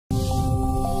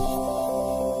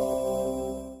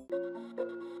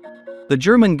the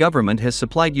German government has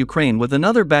supplied Ukraine with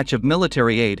another batch of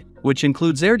military aid, which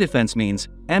includes air defense means,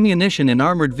 ammunition and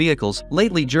armored vehicles.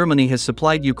 Lately, Germany has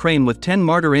supplied Ukraine with 10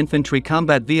 Marder infantry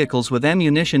combat vehicles with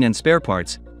ammunition and spare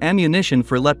parts, ammunition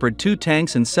for Leopard 2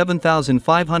 tanks and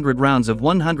 7,500 rounds of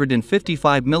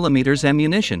 155mm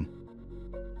ammunition.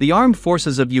 The armed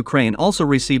forces of Ukraine also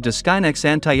received a Skynex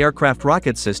anti-aircraft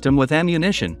rocket system with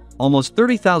ammunition, almost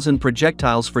 30,000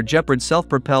 projectiles for Gepard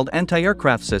self-propelled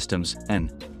anti-aircraft systems,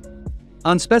 and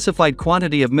unspecified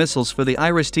quantity of missiles for the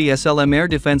Iris-T SLM air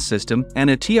defense system, and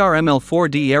a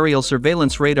TRML-4D aerial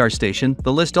surveillance radar station.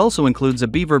 The list also includes a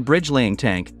Beaver bridge-laying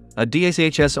tank, a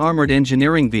DSHS armored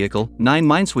engineering vehicle, 9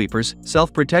 minesweepers,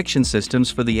 self-protection systems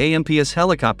for the AMPS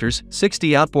helicopters,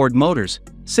 60 outboard motors,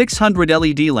 600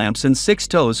 LED lamps and 6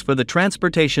 tows for the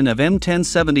transportation of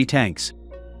M1070 tanks.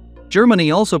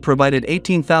 Germany also provided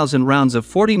 18,000 rounds of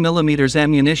 40mm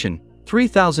ammunition,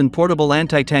 3,000 portable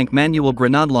anti-tank manual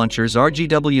grenade launchers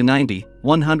RGW-90,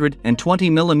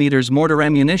 120mm mortar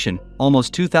ammunition,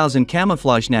 almost 2,000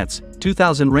 camouflage nets,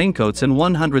 2,000 raincoats and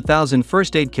 100,000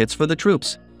 first aid kits for the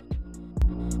troops.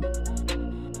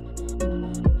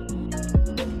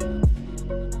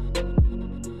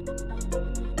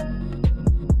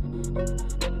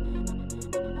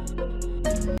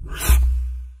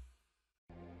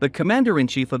 The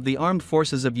commander-in-chief of the Armed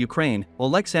Forces of Ukraine,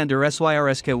 Oleksandr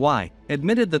Syrsky,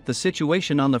 admitted that the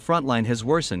situation on the front line has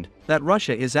worsened, that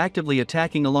Russia is actively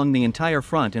attacking along the entire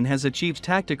front and has achieved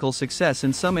tactical success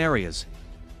in some areas.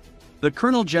 The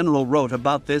Colonel General wrote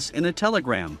about this in a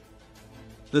telegram.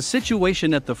 The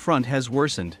situation at the front has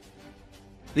worsened.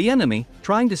 The enemy,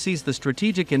 trying to seize the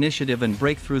strategic initiative and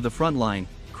break through the front line,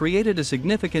 created a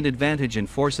significant advantage in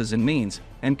forces and means,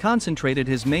 and concentrated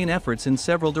his main efforts in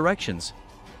several directions.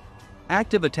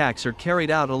 Active attacks are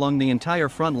carried out along the entire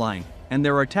front line, and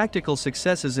there are tactical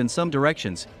successes in some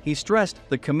directions, he stressed.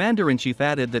 The commander-in-chief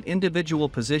added that individual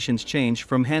positions change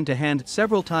from hand to hand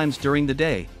several times during the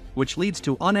day, which leads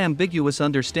to unambiguous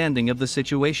understanding of the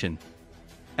situation.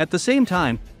 At the same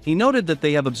time, he noted that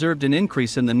they have observed an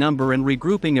increase in the number and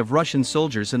regrouping of Russian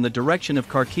soldiers in the direction of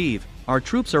Kharkiv. Our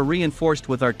troops are reinforced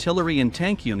with artillery and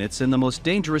tank units in the most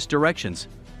dangerous directions.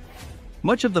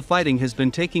 Much of the fighting has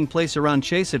been taking place around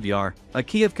Chasiv Yar, a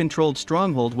Kiev-controlled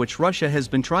stronghold which Russia has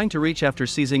been trying to reach after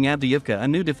seizing Avdiivka. A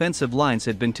new defensive lines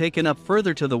had been taken up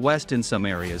further to the west in some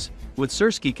areas, with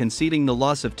Syrsky conceding the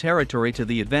loss of territory to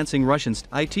the advancing Russians.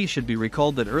 It should be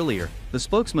recalled that earlier, the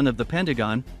spokesman of the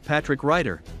Pentagon, Patrick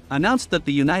Ryder, announced that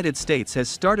the United States has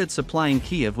started supplying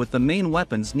Kiev with the main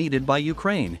weapons needed by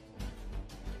Ukraine.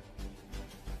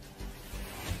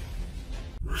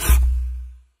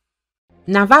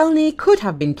 Navalny could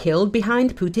have been killed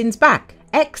behind Putin's back,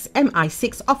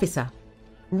 ex-MI6 officer.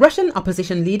 Russian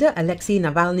opposition leader Alexei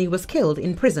Navalny was killed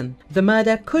in prison. The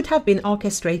murder could have been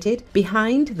orchestrated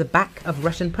behind the back of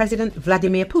Russian President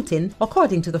Vladimir Putin,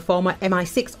 according to the former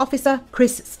MI6 officer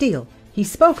Chris Steele. He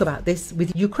spoke about this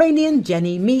with Ukrainian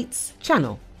Jenny Meets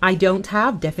channel. I don't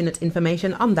have definite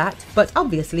information on that, but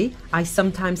obviously I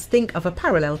sometimes think of a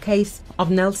parallel case of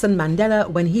Nelson Mandela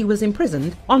when he was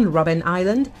imprisoned on Robben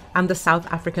Island and the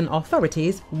South African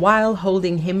authorities, while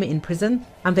holding him in prison,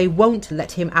 and they won't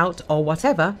let him out or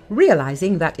whatever,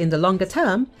 realizing that in the longer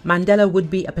term, Mandela would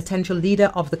be a potential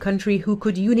leader of the country who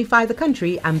could unify the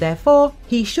country, and therefore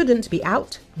he shouldn't be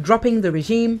out, dropping the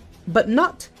regime, but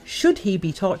not should he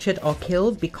be tortured or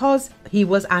killed because he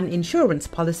was an insurance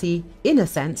policy, in a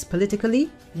sense politically,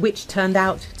 which turned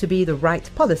out to be the right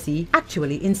policy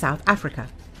actually in South Africa.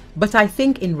 But I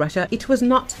think in Russia it was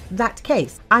not that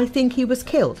case. I think he was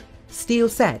killed, Steele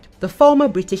said. The former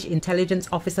British intelligence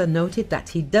officer noted that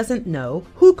he doesn't know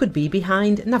who could be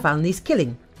behind Navalny's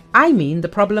killing. I mean, the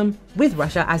problem with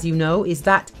Russia, as you know, is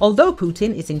that although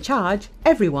Putin is in charge,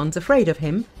 everyone's afraid of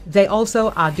him. They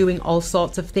also are doing all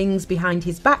sorts of things behind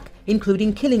his back,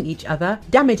 including killing each other,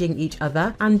 damaging each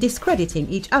other, and discrediting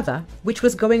each other, which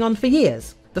was going on for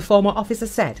years, the former officer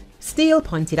said. Steele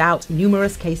pointed out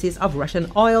numerous cases of Russian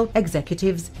oil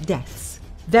executives' deaths.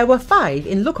 There were 5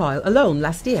 in Lukoil alone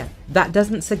last year. That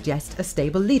doesn't suggest a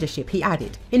stable leadership, he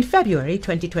added. In February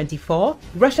 2024,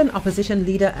 Russian opposition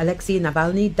leader Alexei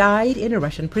Navalny died in a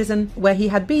Russian prison where he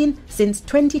had been since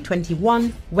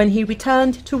 2021 when he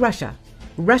returned to Russia.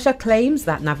 Russia claims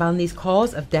that Navalny's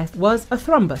cause of death was a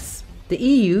thrombus. The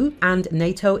EU and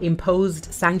NATO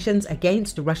imposed sanctions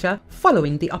against Russia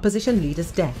following the opposition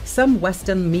leader's death. Some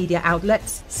Western media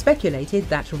outlets speculated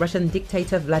that Russian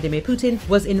dictator Vladimir Putin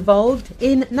was involved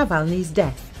in Navalny's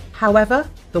death. However,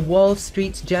 the Wall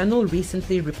Street Journal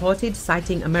recently reported,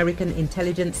 citing American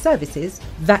intelligence services,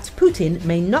 that Putin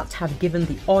may not have given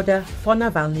the order for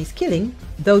Navalny's killing,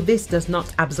 though this does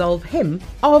not absolve him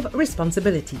of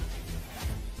responsibility.